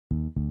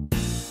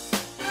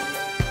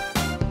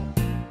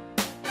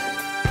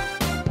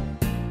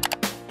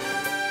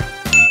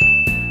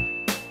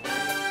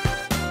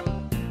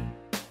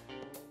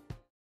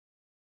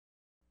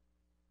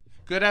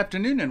Good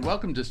afternoon and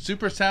welcome to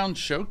Super Sound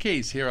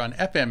Showcase here on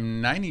FM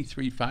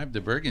 93.5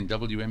 The Bergen,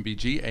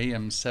 WMBG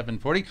AM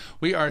 740.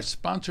 We are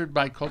sponsored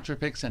by Culture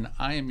Fix and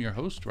I am your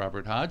host,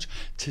 Robert Hodge.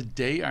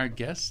 Today our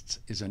guest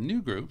is a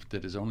new group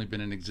that has only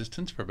been in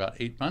existence for about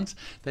 8 months.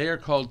 They are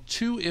called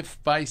 2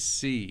 If by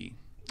Sea.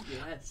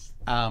 Yes.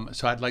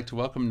 So I'd like to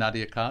welcome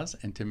Nadia Kaz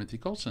and Timothy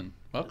Colson.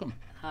 Welcome.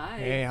 Hi.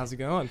 Hey, how's it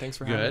going? Thanks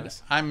for having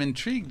us. I'm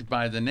intrigued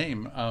by the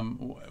name.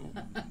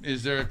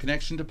 Is there a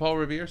connection to Paul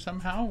Revere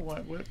somehow?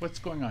 What's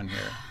going on here?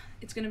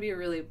 It's going to be a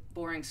really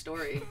boring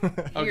story.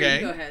 Okay.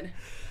 Here, go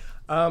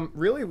ahead.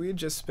 Really, we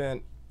just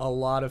spent a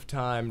lot of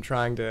time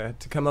trying to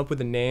come up with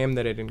a name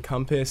that had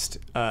encompassed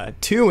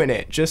two in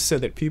it, just so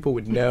that people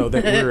would know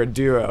that we're a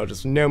duo.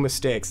 Just no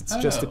mistakes. It's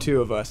just the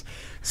two of us.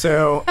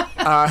 So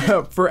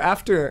for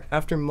after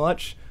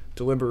much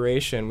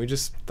deliberation, we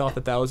just thought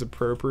that was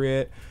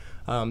appropriate.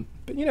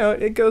 But you know,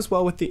 it goes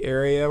well with the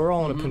area. We're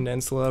all on a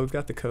peninsula. We've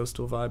got the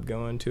coastal vibe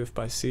going, 2 If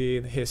by Sea,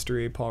 the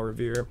history, Paul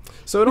Revere.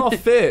 So it all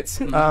fits.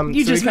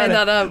 You just made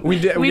that up. We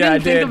did. We yeah,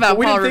 didn't think about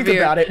we Paul didn't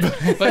Revere.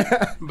 think about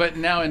it. But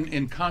now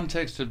in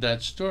context of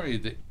that story,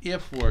 the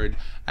if word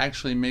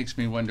actually makes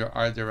me wonder,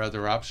 are there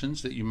other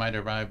options that you might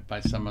arrive by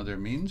some other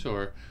means?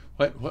 Or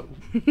what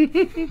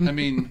I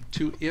mean,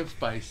 2 If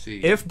by Sea.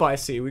 If by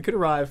sea, we could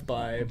arrive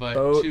by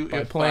boat,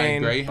 by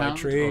plane, Greyhound, by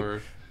tree.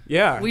 or...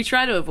 Yeah. We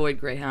try to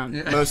avoid Greyhound.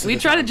 Yeah. Most of We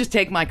the try to time. just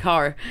take my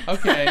car.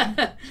 Okay,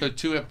 so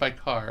 2 If by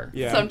car.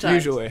 Yeah, Sometimes.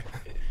 usually.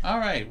 All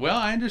right. Well,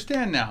 I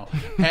understand now.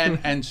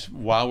 And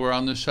while we're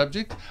on the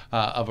subject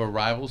of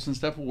arrivals and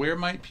stuff, where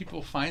might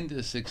people find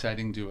this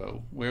exciting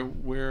duo?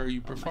 Where are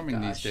you performing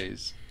these gosh.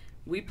 days?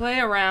 We play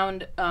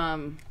around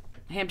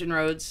Hampton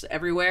Roads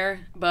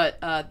everywhere,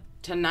 but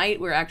tonight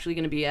we're actually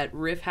going to be at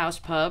Riff House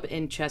Pub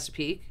in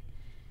Chesapeake,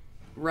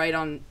 right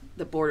on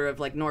the border of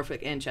like Norfolk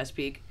and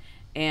Chesapeake.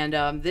 And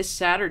this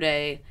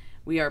Saturday,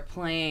 we are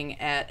playing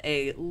at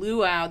a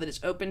luau that is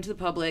open to the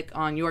public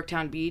on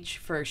Yorktown Beach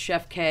for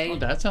Chef K. Oh,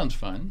 that sounds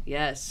fun.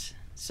 Yes.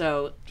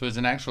 So So it's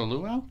an actual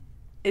luau?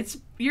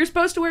 you're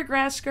supposed to wear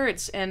grass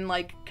skirts and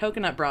like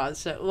coconut bras.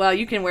 So, well,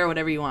 you can wear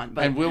whatever you want,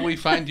 but And will we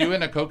find you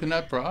in a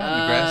coconut bra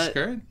and a grass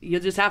skirt? you'll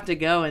just have to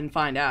go and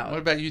find What out.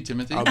 about you,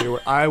 Timothy?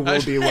 I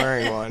will be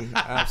wearing one.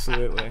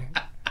 Absolutely.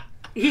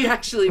 You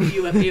have to.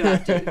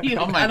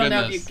 Oh my I don't know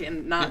if goodness. you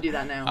can not do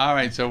that now. All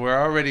right, so we're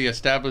already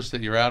established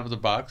that you're out of the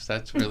box.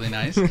 That's really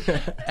nice.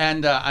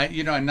 And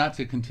and not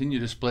to continue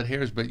to split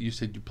hairs, but you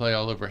said you play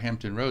all over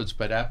Hampton Roads.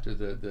 But after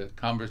the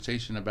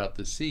conversation about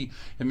the sea,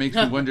 it makes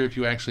me wonder if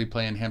you actually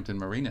play in Hampton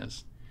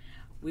Marinas.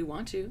 We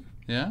want to.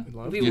 Yeah,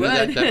 love We you know,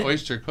 would. that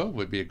Oyster Cove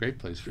would be a great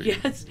place for you.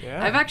 Yes.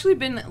 Yeah. I've actually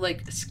been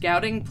like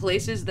scouting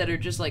places that are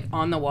just like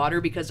on the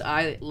water because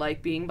I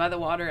like being by the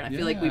water, and I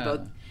feel like we Yeah.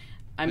 both.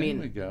 I There mean,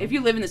 we go. if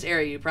you live in this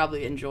area, you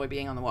probably enjoy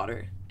being on the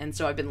water. And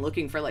so I've been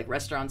looking for like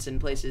restaurants and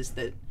places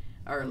that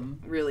are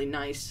really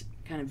nice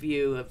kind of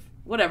view of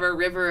whatever,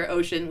 river,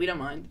 ocean, we don't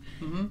mind.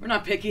 We're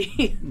not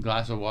picky.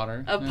 Glass of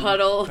water. A Yeah.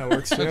 puddle. That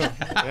works too.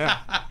 Yeah.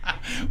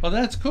 Well,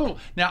 that's cool.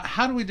 Now,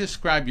 how do we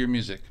describe your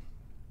music?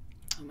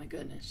 Oh my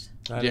goodness.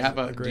 That Do you is have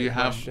a great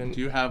question.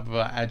 do you have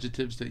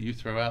adjectives that you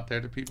throw out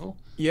there to people?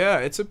 Yeah,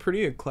 it's a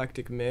pretty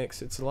eclectic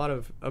mix. It's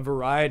a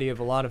variety of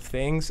a lot of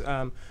things.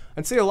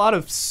 I'd say a lot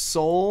of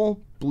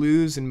soul,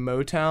 blues, and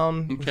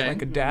Motown with Okay.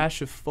 like a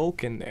dash of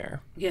folk in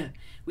there. Yeah.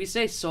 We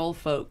say soul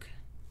folk.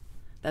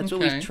 That's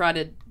what Okay. we try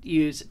to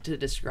use to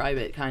describe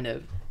it, kind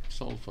of.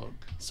 Soul folk.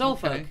 Soul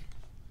Okay. folk.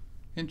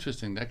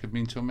 Interesting. That could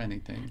mean so many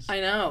things.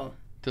 I know.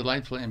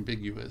 Delightfully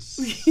ambiguous.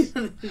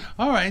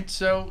 All right,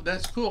 so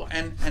that's cool.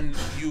 And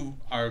you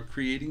are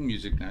creating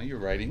music now. You're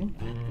writing.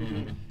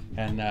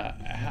 And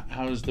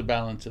how's the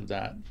balance of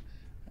that?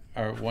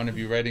 Are one of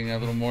you writing a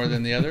little more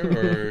than the other,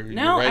 or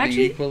No, you're writing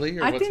actually, equally,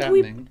 or I what's think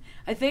happening?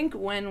 I think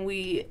when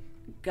we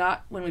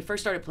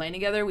first started playing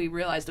together, we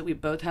realized that we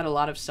both had a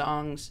lot of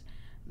songs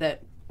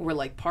that were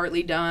like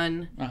partly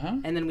done,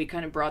 and then we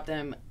kind of brought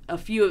them. A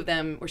few of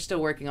them, we're still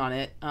working on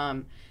it.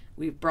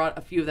 We've brought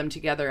a few of them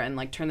together and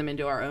like turned them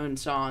into our own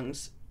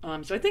songs.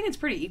 So I think it's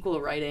pretty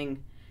equal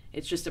writing.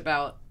 It's just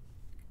about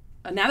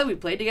now that we've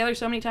played together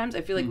so many times,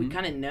 I feel like we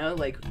kind of know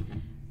like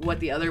what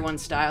the other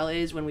one's style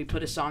is when we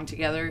put a song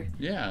together.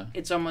 Yeah.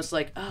 It's almost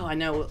like, oh, I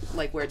know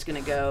like where it's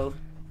gonna go,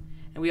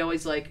 and we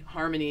always like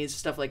harmonies,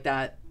 stuff like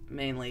that.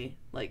 Mainly,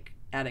 like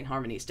adding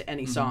harmonies to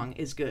any song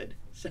is good.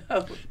 So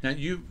Now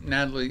you,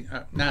 Natalie,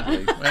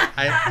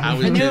 I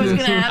always knew do it was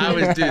this. gonna happen. I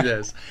always do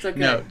this. It's okay.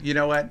 No, you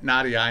know what,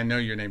 Nadia, I know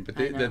your name, but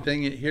I the know.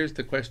 thing, here's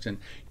the question: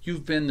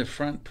 you've been the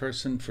front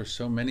person for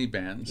so many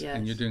bands, Yes.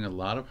 and you're doing a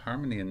lot of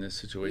harmony in this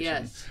situation.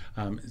 Yes.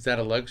 Is that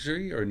a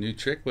luxury or a new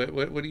trick? What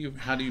do you?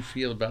 How do you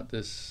feel about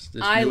this?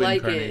 I new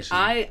like it. incarnation?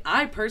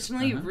 I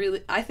personally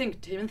really, I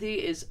think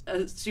Timothy is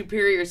a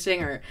superior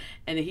singer,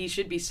 and he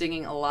should be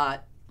singing a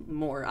lot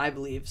more, I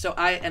believe. So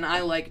I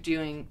like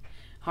doing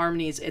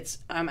harmonies.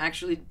 I'm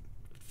actually,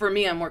 for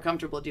me, I'm more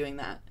comfortable doing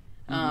that.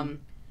 I'm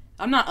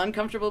not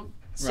uncomfortable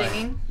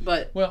singing,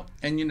 but well,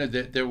 and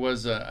there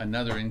was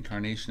another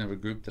incarnation of a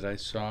group that I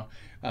saw.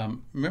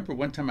 Remember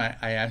one time I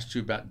asked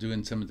you about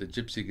doing some of the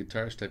gypsy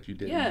guitar stuff you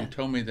did, and you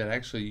told me that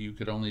actually you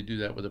could only do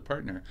that with a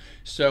partner.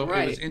 So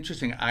it was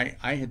interesting.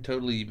 I had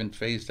totally even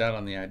phased out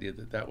on the idea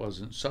that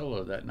wasn't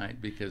solo that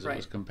night because it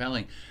was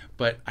compelling.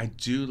 But I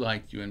do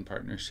like you in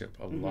partnership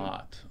a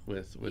lot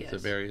with the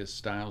various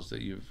styles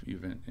that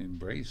you've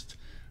embraced.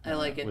 I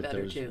like it with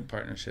better those too.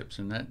 Partnerships,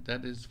 and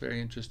that is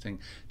very interesting.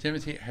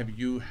 Timothy, have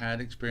you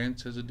had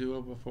experience as a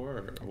duo before,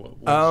 or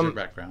what's your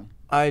background?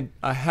 I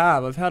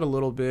have. I've had a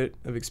little bit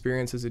of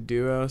experience as a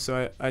duo.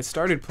 So I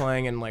started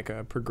playing in like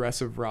a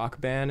progressive rock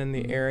band in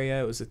the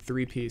area. It was a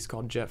 3-piece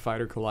called Jet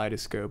Fighter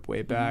Kaleidoscope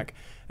way back,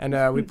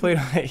 and we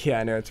played. Yeah,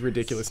 I know it's a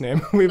ridiculous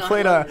name. We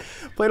played a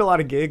lot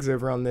of gigs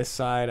over on this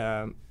side.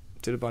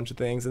 Did a bunch of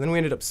things, and then we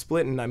ended up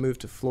splitting. I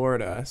moved to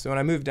Florida. So when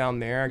I moved down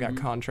there, I got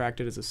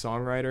contracted as a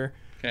songwriter.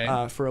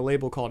 For a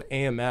label called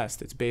AMS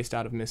that's based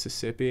out of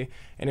Mississippi,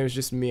 and it was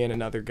just me and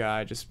another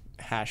guy just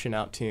hashing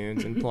out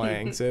tunes and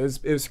playing. So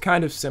it was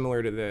kind of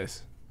similar to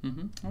this.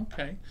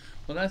 Okay,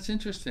 well that's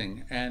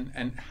interesting.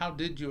 And how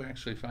did you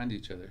actually find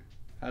each other?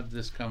 How did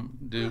this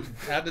duo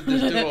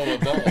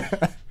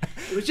evolve?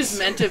 It was just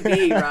meant to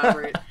be,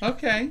 Robert.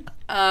 Okay.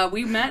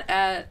 We met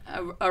at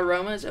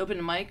Aroma's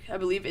open mic, I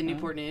believe, in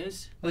Newport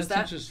News. That's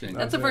interesting.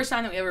 That's the first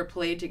time that we ever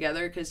played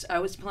together, because I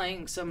was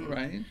playing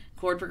some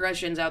chord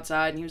progressions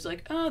outside, and he was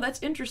like, "Oh,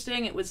 that's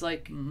interesting." It was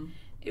like,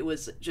 it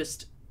was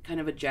just kind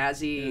of a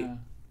jazzy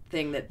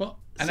thing that. Well,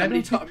 and I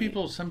don't think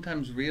people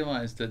sometimes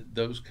realize that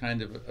those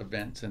kind of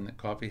events and the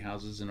coffee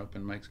houses and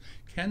open mics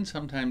can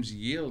sometimes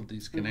yield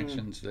these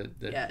connections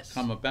that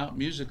come about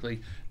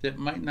musically that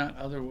might not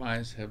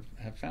otherwise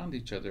have found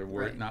each other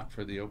were it not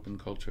for the open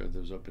culture of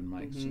those open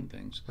mics and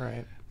things.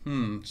 Right.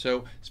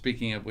 So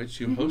speaking of which,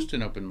 you host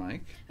an open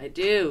mic. I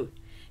do.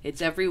 It's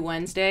every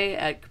Wednesday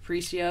at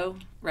Capriccio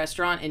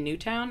Restaurant in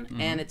Newtown,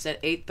 and it's at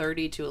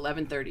 8:30 to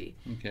 11:30.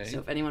 Okay. So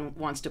if anyone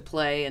wants to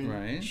play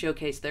and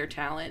showcase their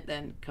talent,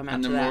 then come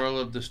out to that. And the moral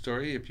of the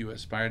story, if you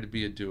aspire to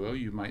be a duo,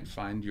 you might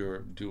find your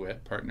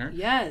duet partner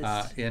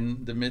in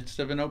the midst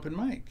of an open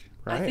mic.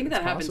 Right, I think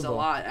that happens a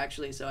lot,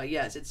 actually. So,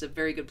 yes, it's a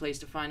very good place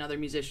to find other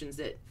musicians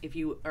that if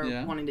you are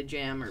wanting to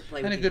jam or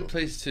play with people. And a good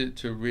place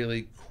to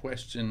really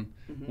question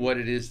what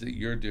it is that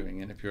you're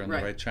doing, and if you're on the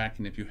right track,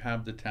 and if you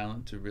have the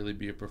talent to really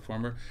be a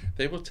performer,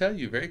 they will tell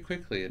you very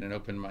quickly at an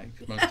open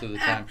mic most of the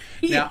time.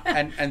 Now,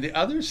 and the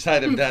other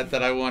side of that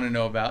I want to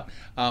know about,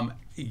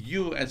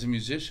 you as a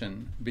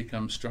musician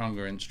become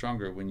stronger and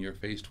stronger when you're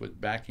faced with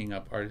backing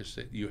up artists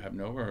that you have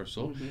no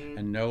rehearsal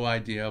and no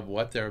idea of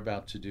what they're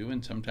about to do,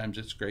 and sometimes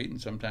it's great and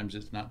sometimes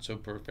it's not so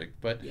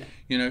perfect, but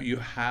you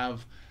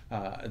have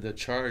the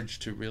charge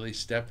to really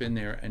step in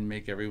there and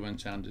make everyone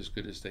sound as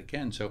good as they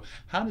can. So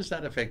how does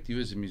that affect you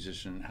as a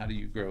musician? How do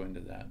you grow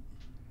into that?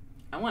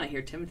 I want to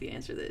hear Timothy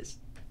answer this,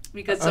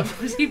 because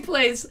sometimes he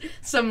plays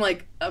some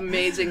like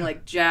amazing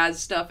like jazz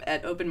stuff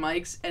at open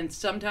mics, and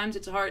sometimes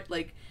it's hard.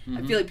 Like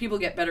I feel like people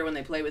get better when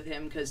they play with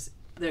him because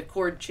the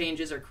chord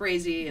changes are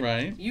crazy.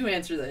 And you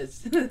answer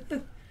this.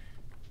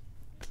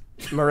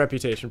 My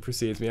reputation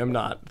precedes me. I'm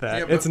not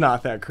that. It's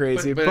not that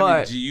crazy. But I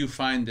mean, do you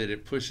find that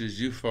it pushes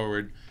you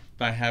forward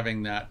by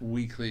having that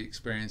weekly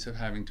experience of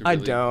having to really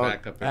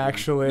back up everyone?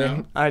 Actually,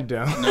 no? I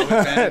don't. No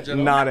advantage at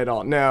all? Not at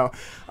all. No.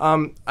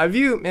 I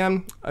view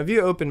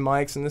open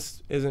mics, and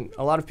this isn't.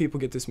 A lot of people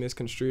get this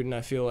misconstrued, and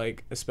I feel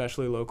like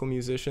especially local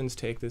musicians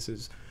take this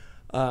as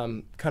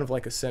kind of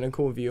like a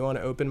cynical view on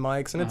open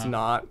mics, and it's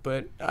not.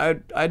 But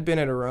I'd been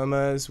at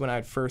Aromas when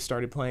I first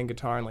started playing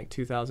guitar in like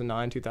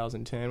 2009,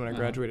 2010 when I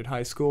graduated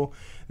high school.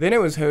 Then it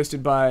was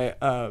hosted by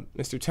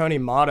Mr. Tony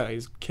Mata.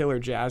 He's a killer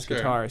jazz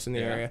guitarist in the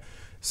area.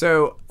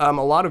 So a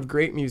lot of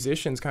great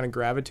musicians kind of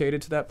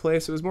gravitated to that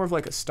place. It was more of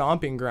like a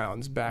stomping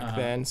grounds back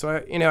then.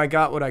 So I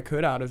got what I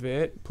could out of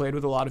it, played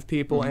with a lot of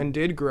people, and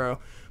did grow.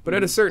 But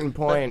at a certain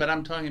point... But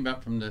I'm talking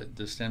about from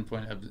the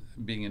standpoint of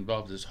being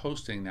involved as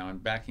hosting now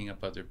and backing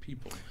up other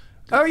people.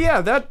 Oh,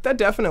 yeah, that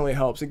definitely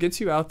helps. It gets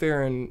you out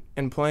there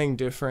and playing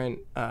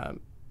different...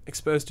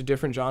 exposed to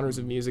different genres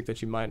of music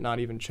that you might not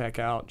even check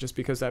out just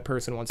because that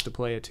person wants to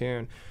play a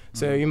tune.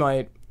 So you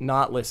might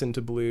not listen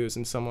to blues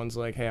and someone's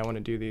like, hey, I want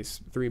to do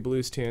these 3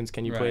 blues tunes.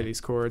 Can you play these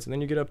chords? And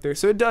then you get up there.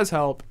 So it does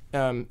help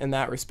in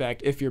that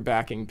respect if you're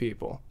backing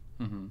people.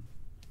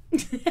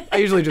 I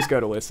usually just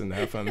go to listen, though,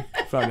 if I'm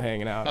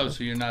hanging out. Oh,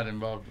 so you're not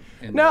involved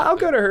in No, I'll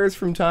go to hers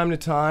from time to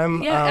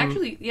time. Yeah,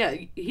 actually,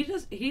 he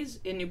does. He's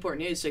in Newport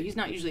News, so he's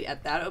not usually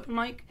at that open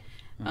mic.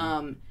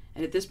 And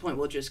at this point,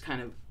 we'll just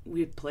kind of,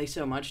 we play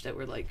so much that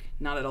we're like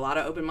not at a lot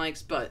of open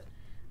mics, but...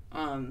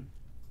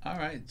 All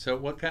right, so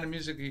what kind of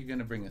music are you going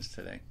to bring us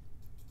today?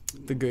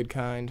 The good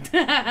kind.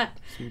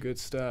 Some good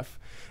stuff.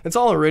 It's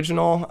all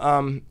original.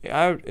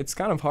 It's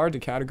kind of hard to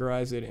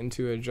categorize it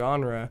into a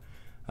genre.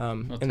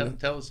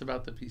 Tell us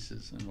about the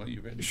pieces and what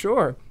you've written.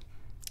 Sure.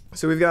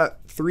 So we've got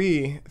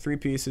three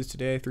pieces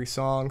today, 3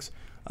 songs.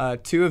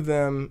 2 of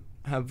them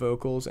have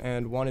vocals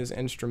and 1 is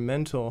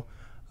instrumental.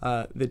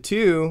 The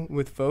 2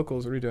 with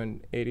vocals, what are we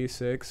doing,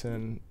 86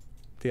 and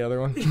the other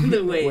one?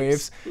 The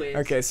Waves.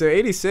 Okay, so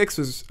 86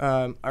 was,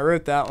 I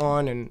wrote that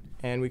one,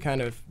 and we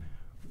kind of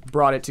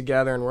brought it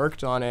together and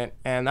worked on it.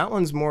 And that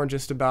one's more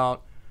just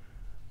about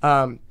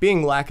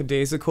being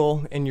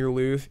lackadaisical in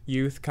your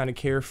youth, kind of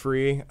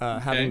carefree,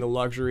 having the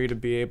luxury to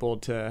be able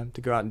to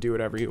go out and do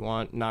whatever you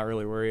want, not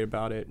really worry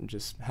about it, and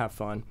just have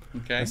fun,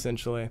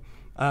 essentially.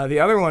 The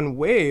other one,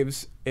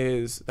 Waves,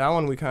 is that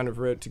one we kind of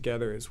wrote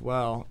together as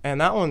well.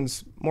 And that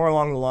one's more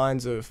along the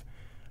lines of,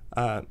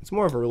 it's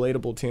more of a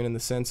relatable tune in the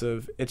sense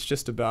of it's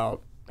just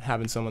about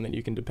having someone that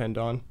you can depend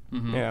on.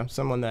 Yeah,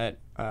 someone that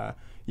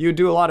you would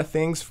do a lot of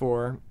things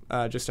for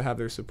just to have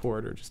their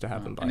support or just to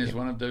have them by you. And is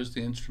one of those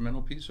the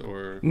instrumental piece?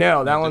 Or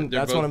no,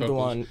 that's one of the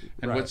one.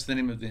 And right. what's the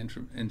name of the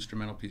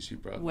instrumental piece you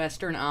brought?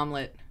 Western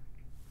Omelet.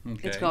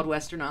 Okay. It's called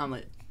Western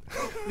Omelet.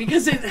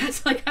 Because it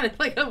has like kind of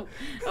like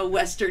a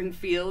Western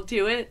feel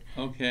to it.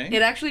 Okay.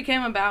 It actually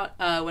came about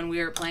when we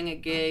were playing a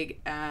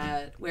gig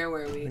at, where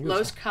were we?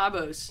 Los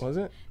Cabos. Was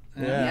it?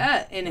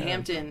 Yeah, in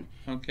Hampton.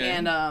 Okay.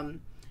 And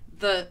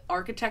the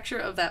architecture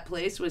of that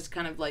place was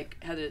kind of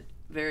like, had a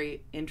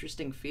very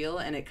interesting feel,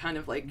 and it kind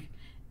of like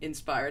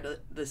inspired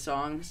the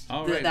songs.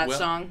 All right. That well,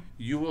 song.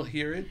 You will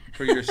hear it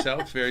for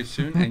yourself very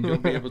soon, and you'll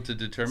be able to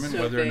determine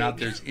whether or not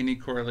there's any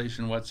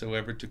correlation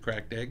whatsoever to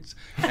cracked eggs.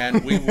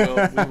 And we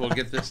will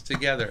get this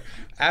together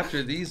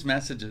after these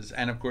messages.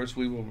 And of course,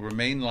 we will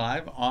remain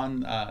live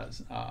on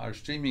our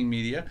streaming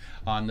media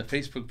on the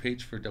Facebook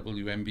page for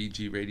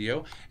WMBG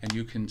Radio, and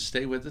you can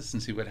stay with us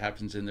and see what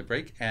happens in the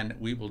break. And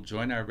we will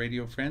join our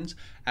radio friends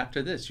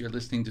after this. You're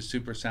listening to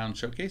Super Sound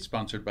Showcase,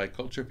 sponsored by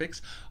Culture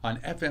Fix on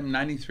FM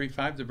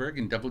 93.5 The Berg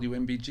and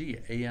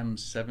WMBG AM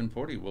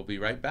 740. We'll be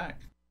right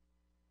back.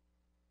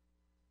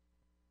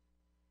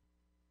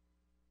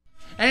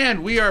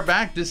 And we are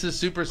back. This is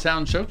Super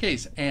Sound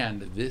Showcase,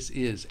 and this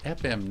is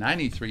FM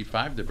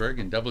 93.5 The Berg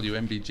and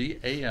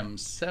WMBG AM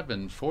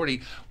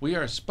 740. We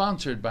are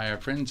sponsored by our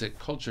friends at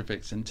Culture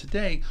Fix, and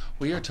today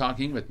we are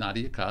talking with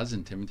Nadia Kaz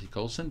and Timothy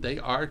Colson. They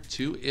are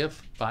 2If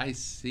by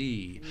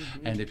C.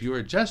 And if you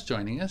are just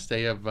joining us,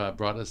 they have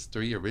brought us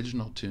 3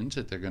 original tunes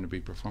that they're going to be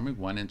performing,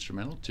 1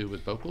 instrumental, 2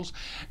 with vocals.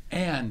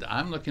 And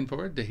I'm looking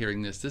forward to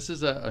hearing this. This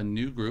is a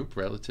new group,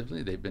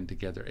 relatively. They've been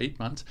together 8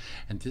 months,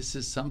 and this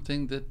is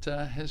something that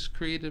has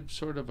created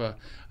sort of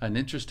an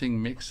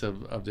interesting mix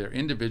of their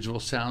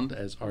individual sound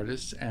as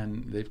artists,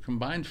 and they've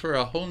combined for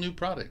a whole new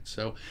product.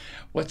 So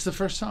what's the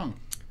first song?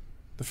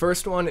 The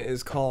first one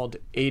is called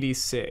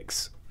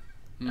 86.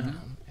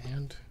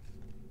 And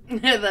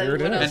here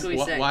it is.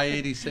 And why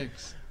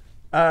 86?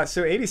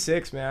 So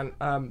 86, man.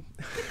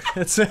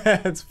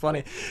 It's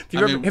funny.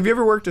 Have you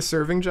ever worked a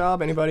serving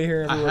job? Anybody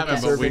here ever worked a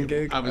serving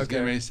gig? I was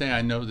getting ready to say,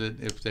 I know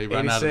that if they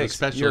run out of the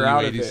special, you're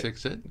out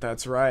 86 it.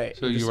 That's right.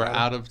 So you were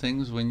out of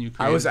things when you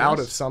created I was this? out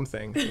of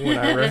something when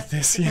I wrote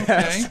this,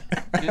 yes.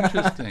 Okay,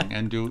 interesting.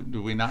 And do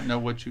we not know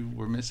what you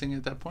were missing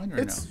at that point, or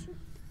no?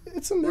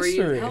 It's a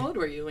mystery. How old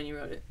were you when you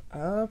wrote it?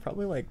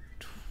 Probably like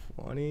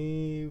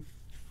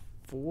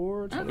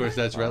 24. Of course,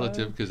 that's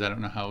relative because I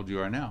don't know how old you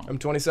are now. I'm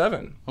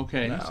 27.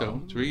 Okay, now.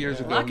 So 3 years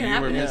ago Well, you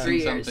were missing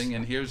 3 years. something,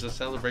 and here's a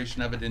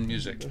celebration of it in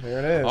music. Here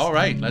it is. All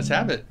right, let's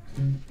have it.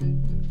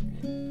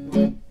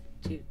 1,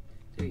 2,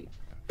 3,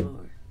 4.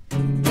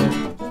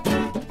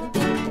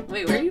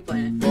 Wait, where are you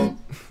playing?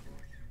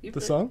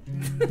 The song?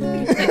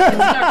 It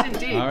starts in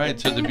D. All right,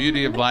 so the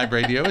beauty of live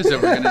radio is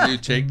that we're going to do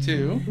take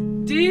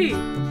 2. D.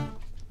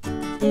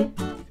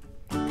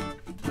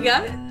 You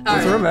got it? All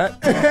That's where I'm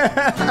at.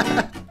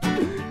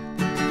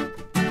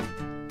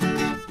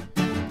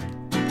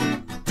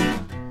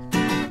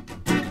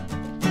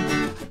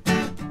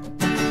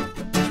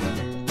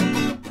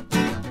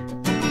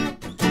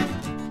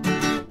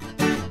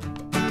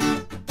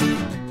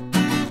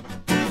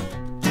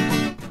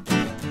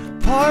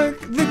 Park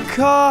the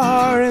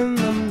car in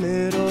the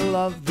middle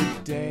of the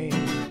day.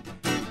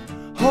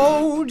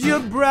 Hold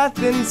your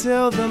breath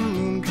until the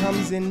moon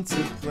comes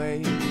into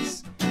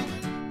place.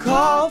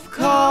 Cough,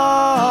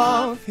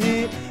 cough,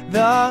 hit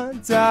the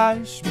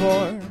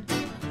dashboard.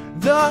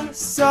 The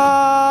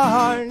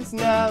stars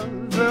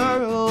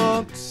never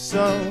looked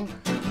so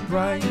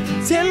bright.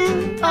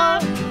 Tin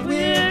up,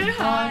 we're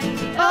high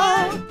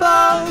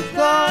above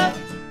the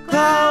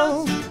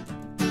clouds.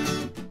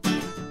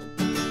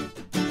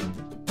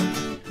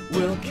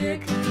 We'll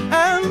kick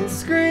and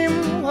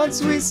scream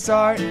once we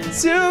start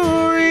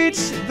to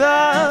reach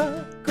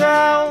the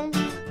ground.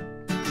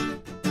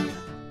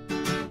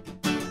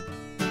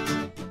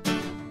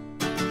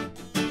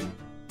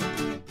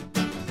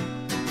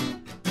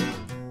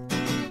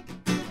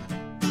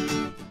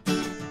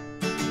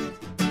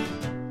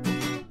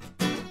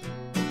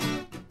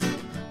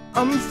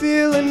 I'm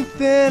feeling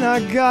thin,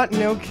 I got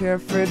no care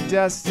for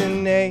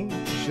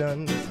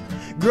destinations.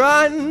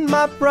 Grind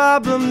my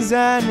problems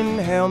and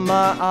inhale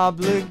my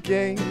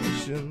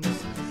obligations.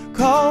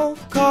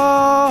 Cough,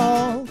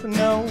 cough,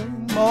 no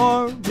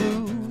more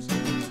blues.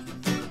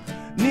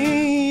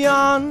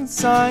 Neon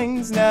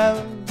signs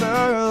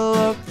never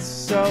looked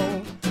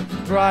so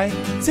bright.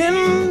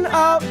 Tin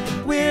up,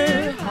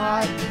 we're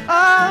high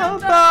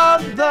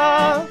above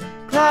the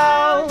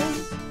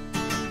clouds.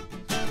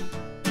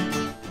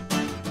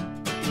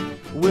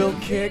 We'll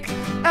kick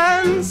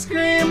and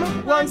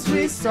scream once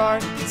we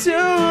start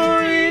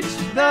to reach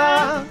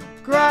the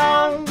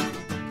ground.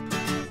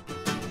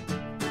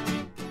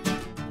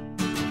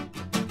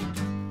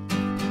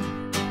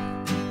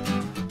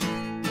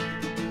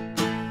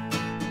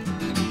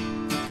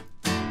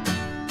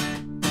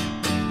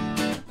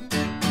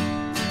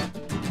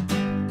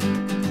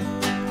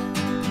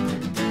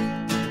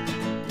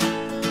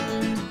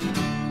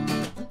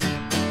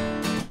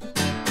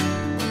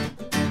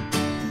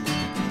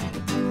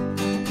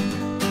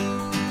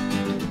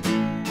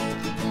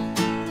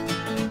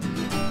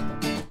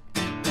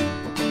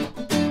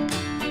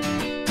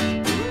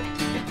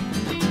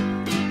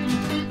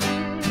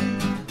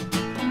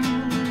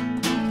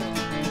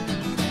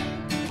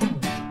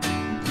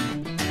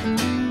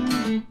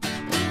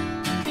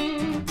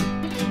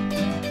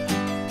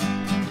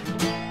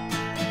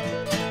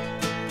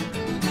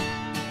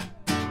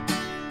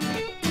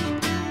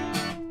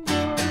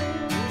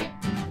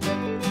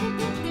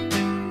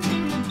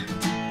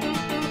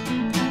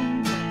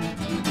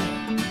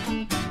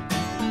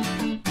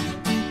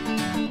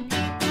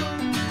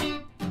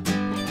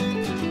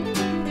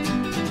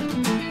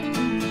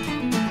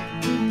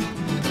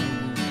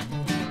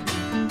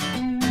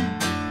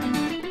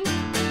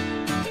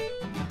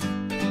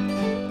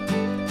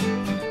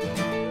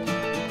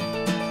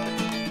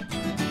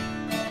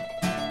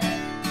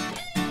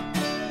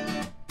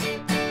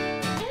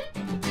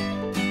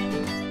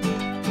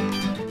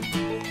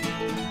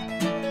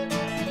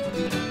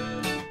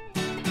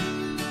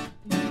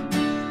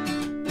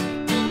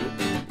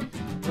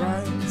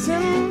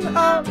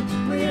 Up,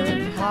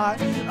 we're high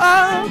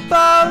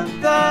above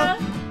the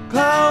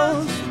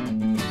clouds.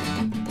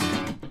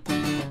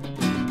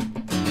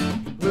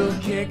 We'll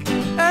kick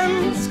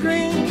and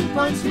scream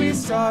once we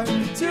start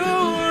to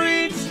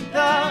reach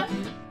the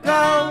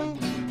ground.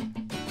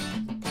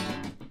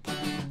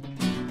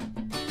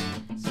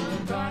 So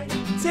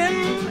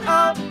brighten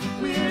up,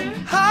 we're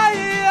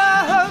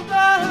high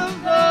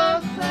above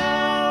the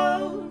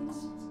clouds.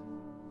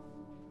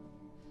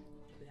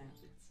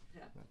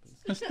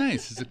 That's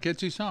nice. It's a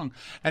catchy song.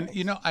 And,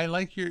 you know, I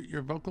like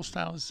your vocal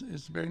style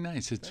is very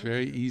nice. It's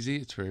very easy.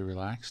 It's very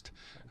relaxed.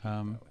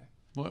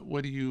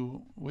 What do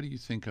you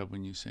think of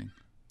when you sing?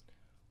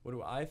 What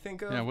do I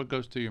think of? Yeah, what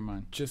goes through your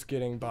mind? Just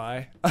getting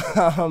by.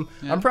 Yeah.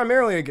 I'm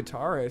primarily a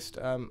guitarist.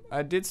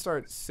 I did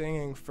start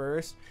singing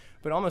first,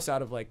 but almost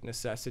out of like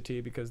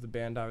necessity because the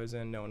band I was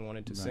in, no one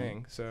wanted to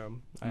sing, so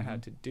I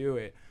had to do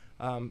it.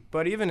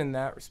 But even in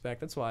that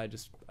respect, that's why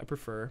I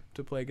prefer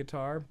to play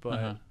guitar.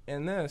 But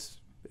in this,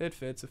 it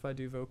fits if I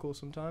do vocals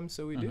sometimes,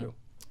 so we do.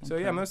 So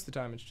yeah, most of the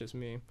time it's just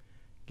me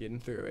getting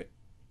through it.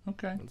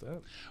 Okay. That's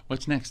it.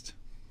 What's next?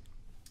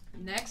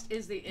 Next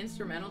is the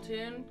instrumental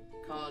tune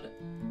called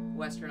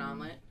Western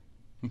Omelet.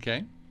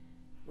 Okay.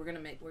 We're gonna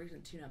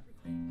tune up real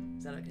quick.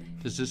 Is that okay?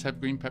 Does this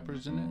have green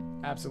peppers in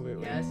it?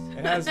 Absolutely. Yes.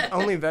 It has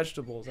only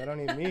vegetables. I don't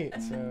eat meat,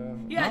 so.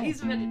 Yeah,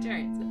 he's a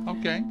vegetarian. So.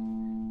 Okay.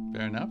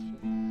 Fair enough.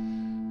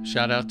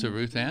 Shout out to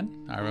Ruth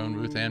Ann, our own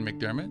Ruth Ann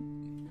McDermott.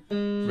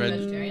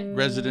 Vegetarian?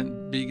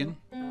 Resident vegan.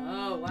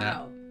 Oh, wow.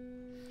 Yeah.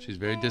 She's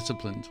very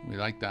disciplined. We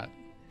like that.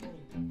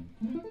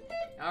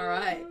 All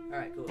right,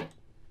 cool.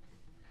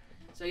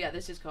 So yeah,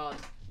 this is called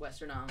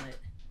Western Omelet.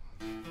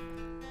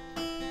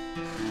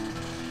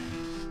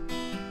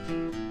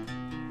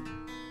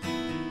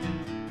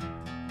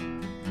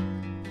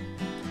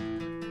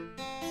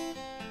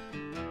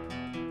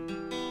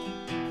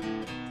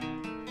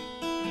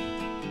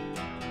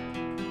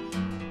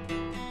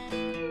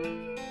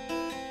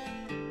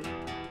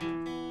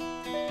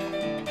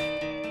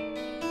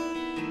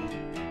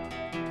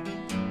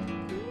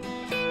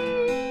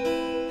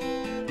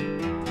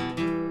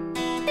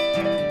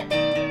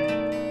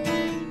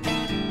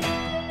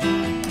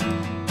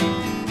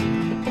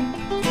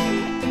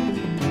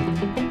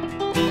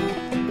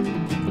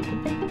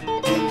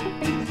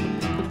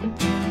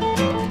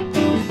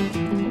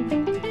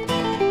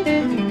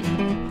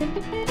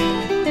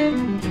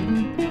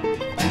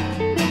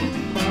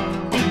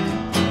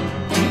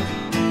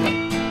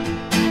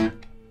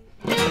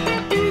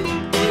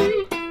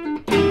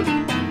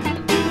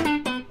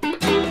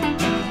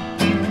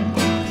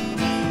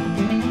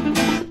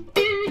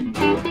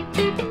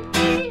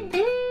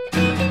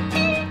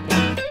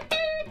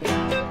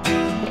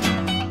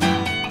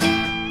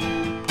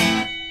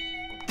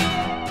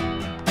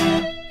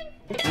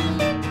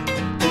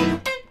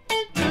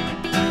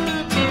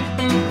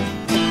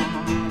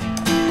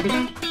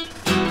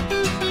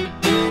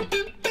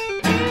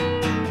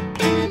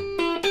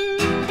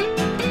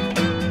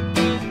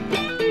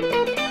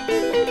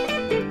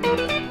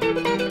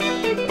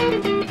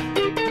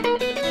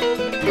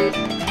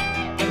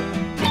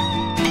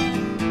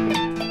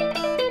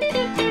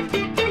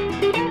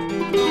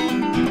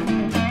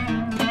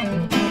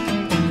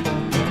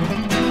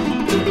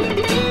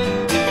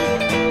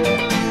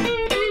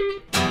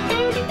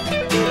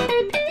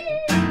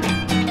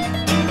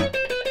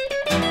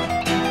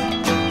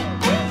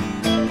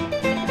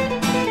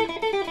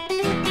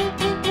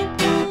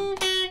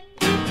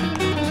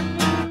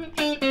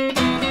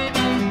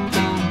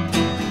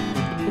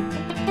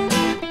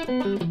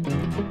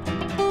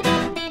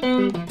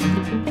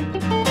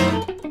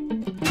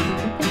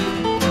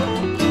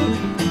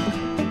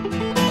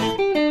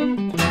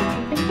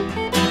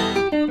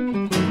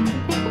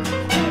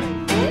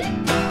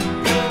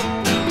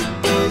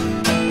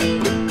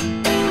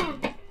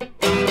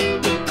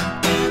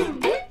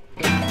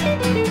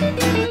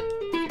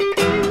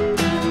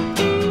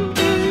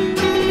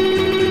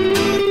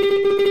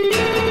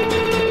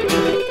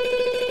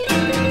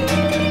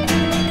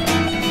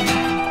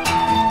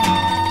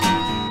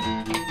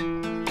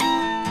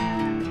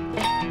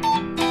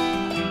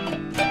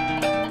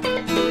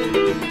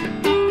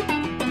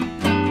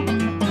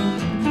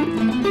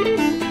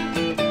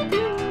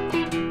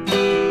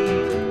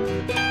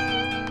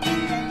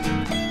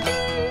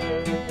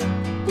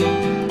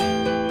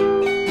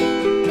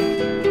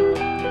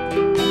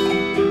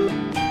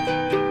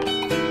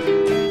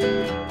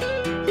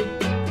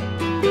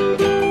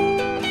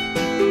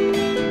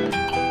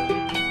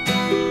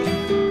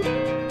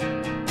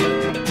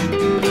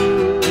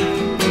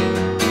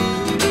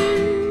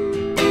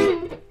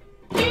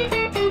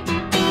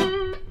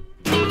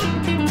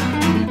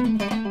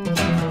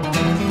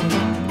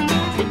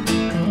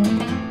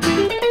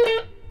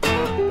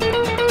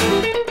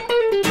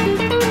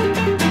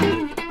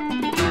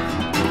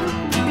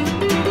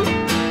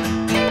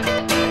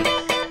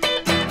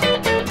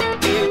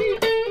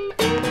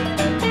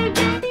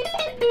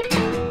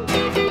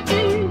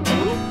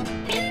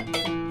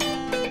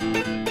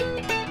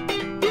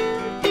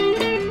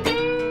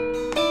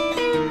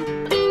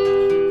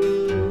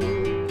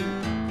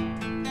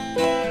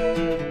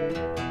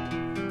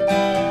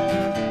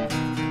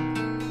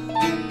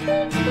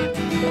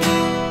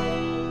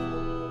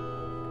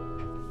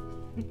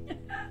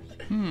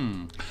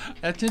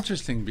 That's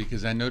interesting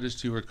because I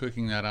noticed you were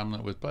cooking that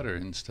omelet with butter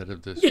instead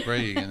of the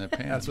spray in the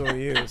pan. That's what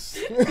we use.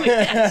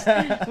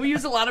 Yes. We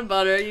use a lot of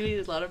butter. You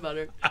use a lot of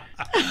butter.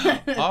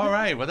 All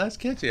right. Well, that's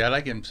catchy. I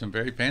like it. Some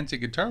very fancy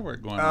guitar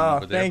work going on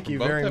over there. Thank you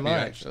both very of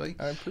much. Actually.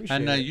 I appreciate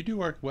and, it. you do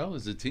work well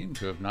as a team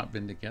to have not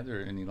been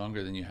together any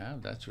longer than you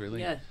have. That's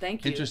really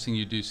thank you. interesting.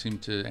 You do seem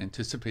to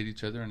anticipate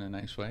each other in a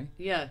nice way.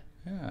 Yeah.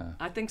 Yeah.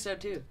 I think so,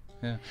 too.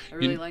 Yeah. I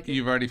really like it.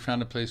 You've already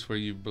found a place where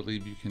you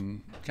believe you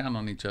can count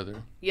on each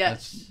other.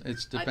 Yes.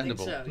 It's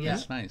dependable. I think so, yeah.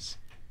 That's nice.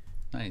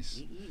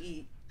 Nice.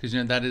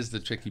 Because that is the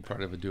tricky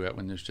part of a duet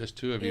when there's just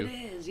two of you.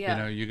 It is,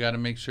 yeah. You got to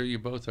make sure you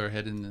both are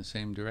headed in the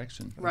same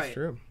direction. Right. That's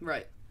true.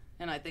 Right.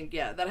 And I think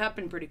that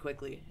happened pretty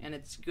quickly, and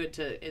it's good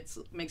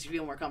makes you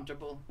feel more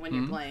comfortable when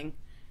you're playing.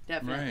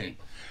 Definitely. Right.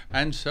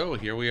 And so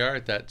here we are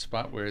at that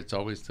spot where it's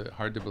always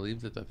hard to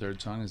believe that the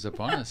third song is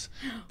upon us,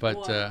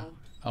 but Wow.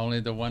 only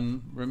the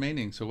one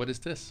remaining. So what is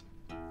this?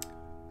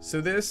 So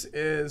this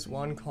is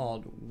one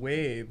called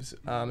Waves,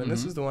 and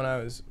this is the one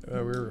we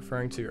were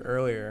referring to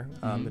earlier.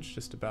 It's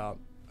just about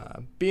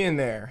being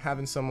there,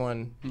 having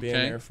someone being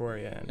there for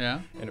you,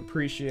 and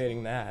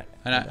appreciating that.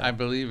 And I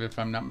believe, if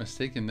I'm not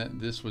mistaken, that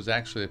this was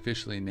actually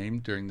officially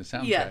named during the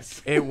soundtrack.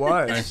 Yes. It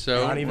was. And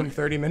so not even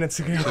 30 minutes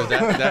ago. So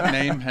that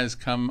name has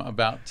come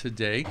about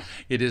today.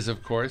 It is,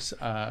 of course,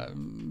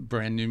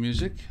 brand new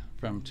music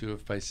from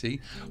 2F by C,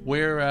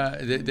 where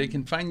they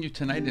can find you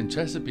tonight in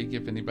Chesapeake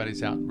if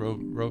anybody's out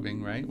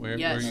roving, right? Where are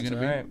you going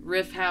to be?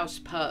 Riff House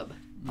Pub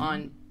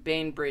on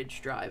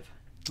Bainbridge Drive.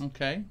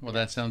 Okay, well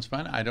that sounds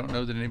fun. I don't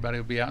know that anybody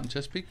will be out in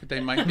Chesapeake, but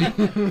they might be.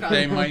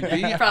 They might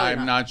be.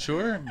 I'm not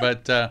sure,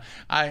 but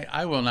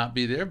I will not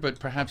be there. But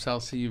perhaps I'll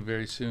see you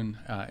very soon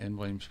in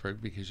Williamsburg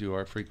because you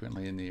are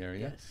frequently in the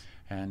area. Yes.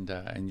 And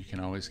you can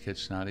always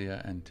catch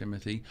Nadia and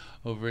Timothy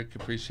over at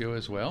Capriccio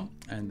as well,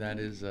 and that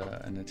is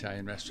an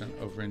Italian restaurant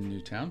over in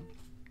Newtown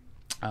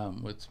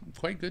with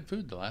quite good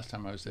food. The last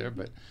time I was there,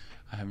 but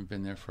I haven't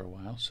been there for a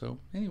while. So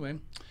anyway,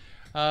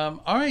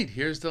 all right.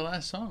 Here's the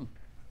last song.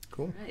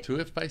 Cool. Right.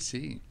 2F by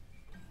C.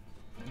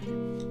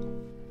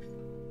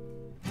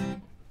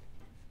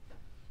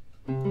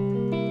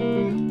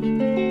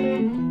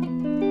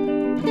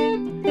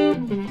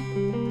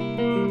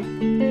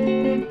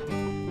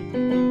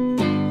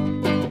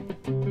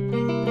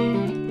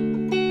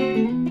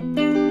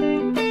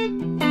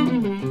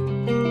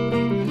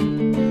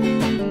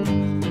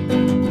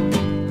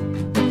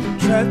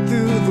 Tread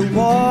through the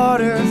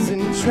waters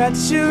and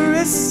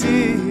treacherous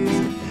seas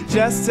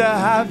just to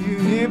have you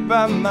here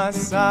by my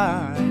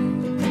side.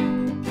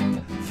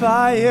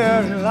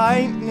 Fire,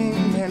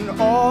 lightning, and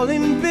all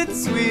in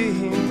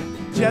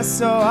between, just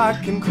so I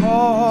can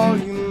call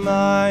you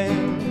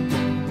mine.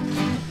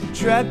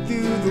 Tread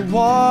through the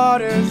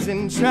waters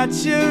and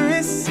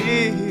treacherous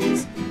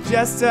seas,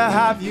 just to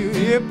have you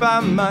here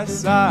by my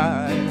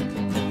side.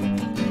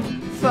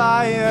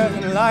 Fire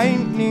and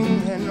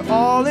lightning and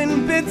all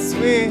in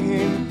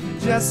between,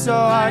 just so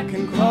I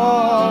can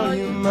call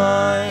you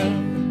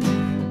mine.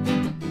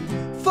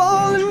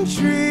 Fallen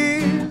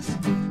trees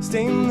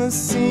stain the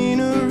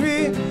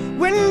scenery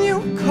when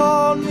you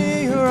call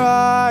me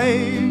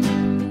right.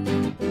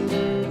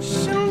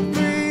 Ocean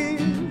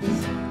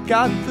breeze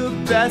got the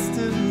best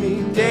of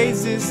me,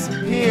 days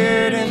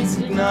disappeared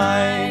into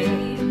night.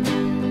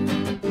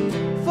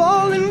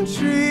 Fallen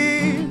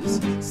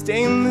trees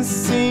stain the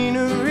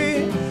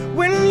scenery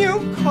when you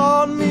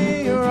called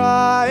me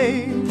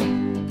right.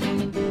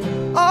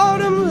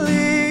 Autumn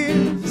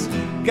leaves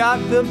got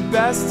the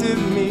best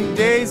of me,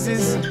 days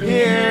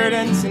disappeared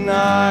into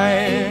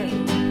night.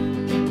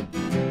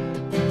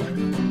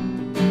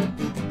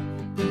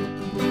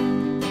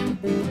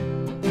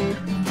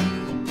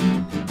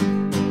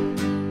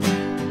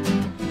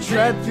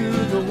 Tread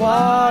through the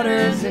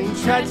waters and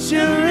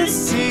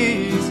treacherous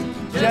seas,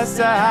 just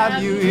to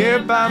have you here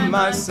by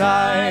my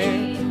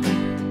side.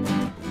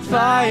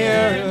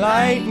 Fire,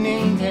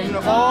 lightning, and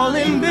all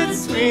in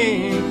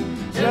between,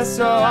 just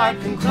so I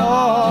can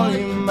call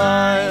you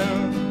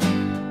mine.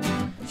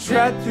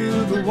 Tread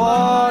through the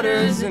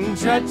waters and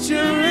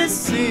treacherous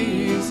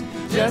seas,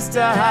 just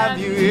to have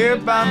you here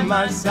by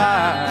my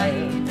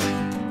side.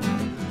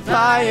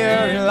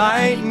 Fire,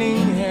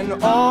 lightning,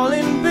 and all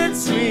in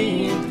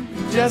between,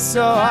 just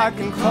so I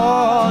can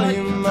call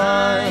you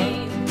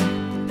mine.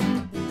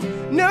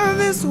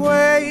 Nervous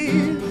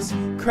waves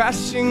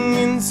crashing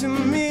into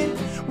me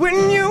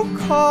when you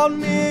called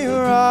me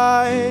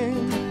right.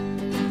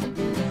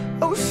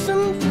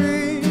 Ocean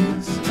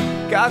breeze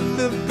got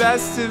the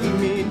best of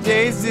me,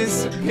 days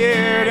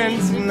disappeared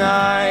into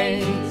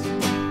night.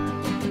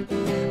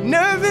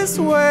 Nervous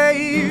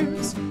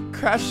waves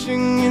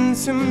crashing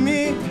into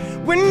me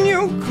when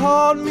you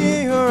called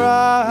me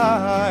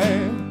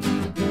right.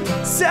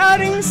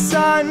 Setting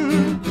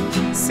sun,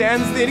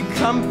 sands that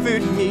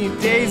comfort me,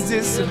 days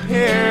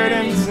disappeared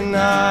into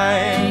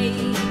night.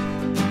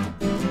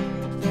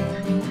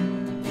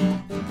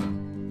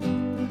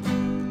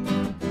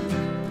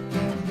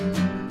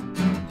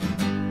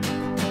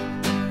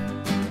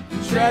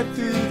 Tread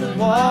through the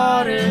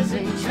waters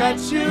and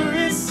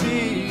treacherous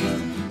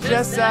seas,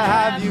 just to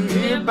have you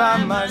here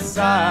by my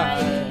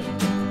side.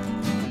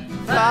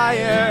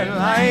 Fire and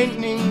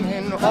lightning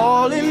and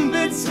all in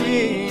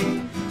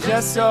between,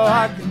 just so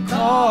I can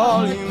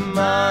call you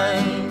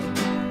mine.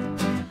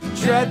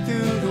 Tread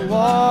through the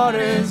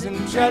waters and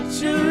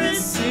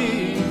treacherous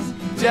seas,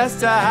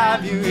 just to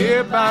have you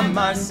here by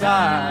my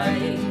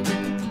side.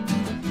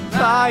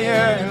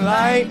 Fire and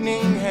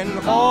lightning and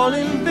all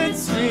in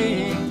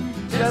between,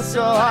 just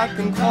so I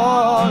can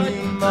call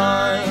you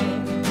mine.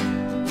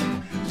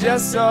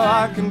 Just so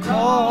I can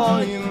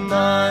call you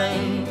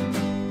mine.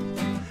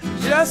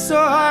 Just so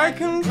I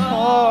can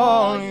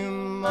call you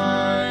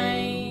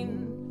mine.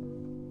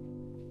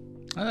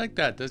 I like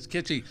that. That's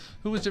catchy.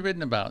 Who was it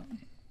written about?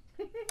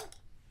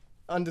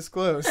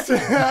 Undisclosed.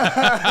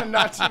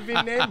 Not to be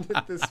named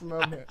at this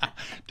moment.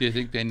 Do you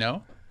think they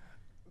know?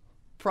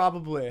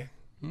 Probably.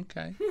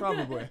 Okay.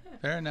 Probably.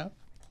 Fair enough.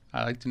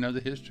 I like to know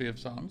the history of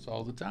songs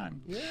all the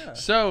time. Yeah.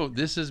 So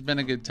this has been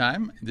a good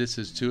time. This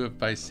is 2F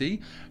by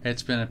C.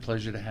 It's been a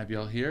pleasure to have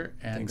you all here.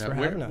 And Thanks for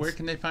having us. Where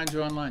can they find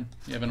you online?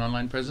 You have an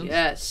online presence?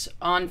 Yes,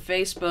 on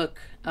Facebook.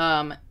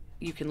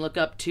 You can look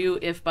up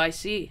 2If by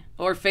C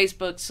or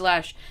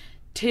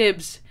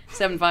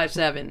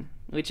Facebook/Tibbs757,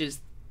 which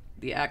is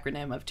the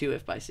acronym of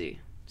 2If by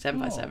C.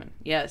 757. Oh.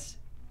 Yes,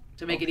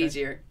 to make it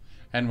easier.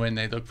 And when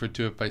they look for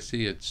 2If by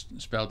C, it's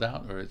spelled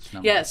out or it's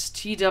numbered? Yes,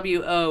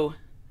 TWO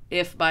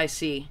If by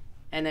C,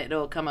 and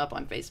it'll come up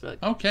on Facebook.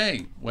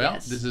 Okay, well,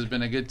 Yes. This has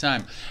been a good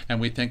time.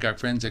 And we thank our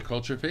friends at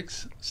Culture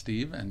Fix,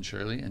 Steve and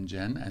Shirley and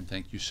Jen, and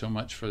thank you so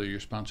much for your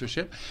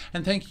sponsorship.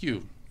 And thank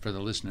you for the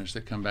listeners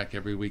that come back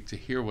every week to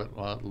hear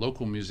what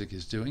local music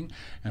is doing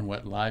and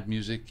what live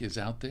music is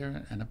out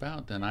there and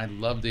about. And I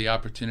love the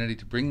opportunity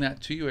to bring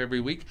that to you every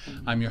week.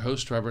 I'm your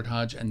host, Robert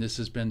Hodge, and this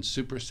has been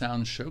Super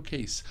Sound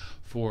Showcase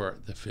for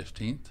the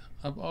 15th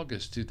of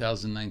August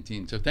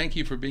 2019. So thank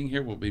you for being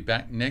here. We'll be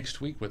back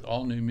next week with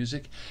all new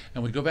music,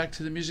 and we go back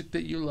to the music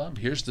that you love.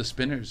 Here's the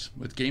Spinners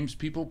with Games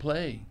People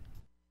Play.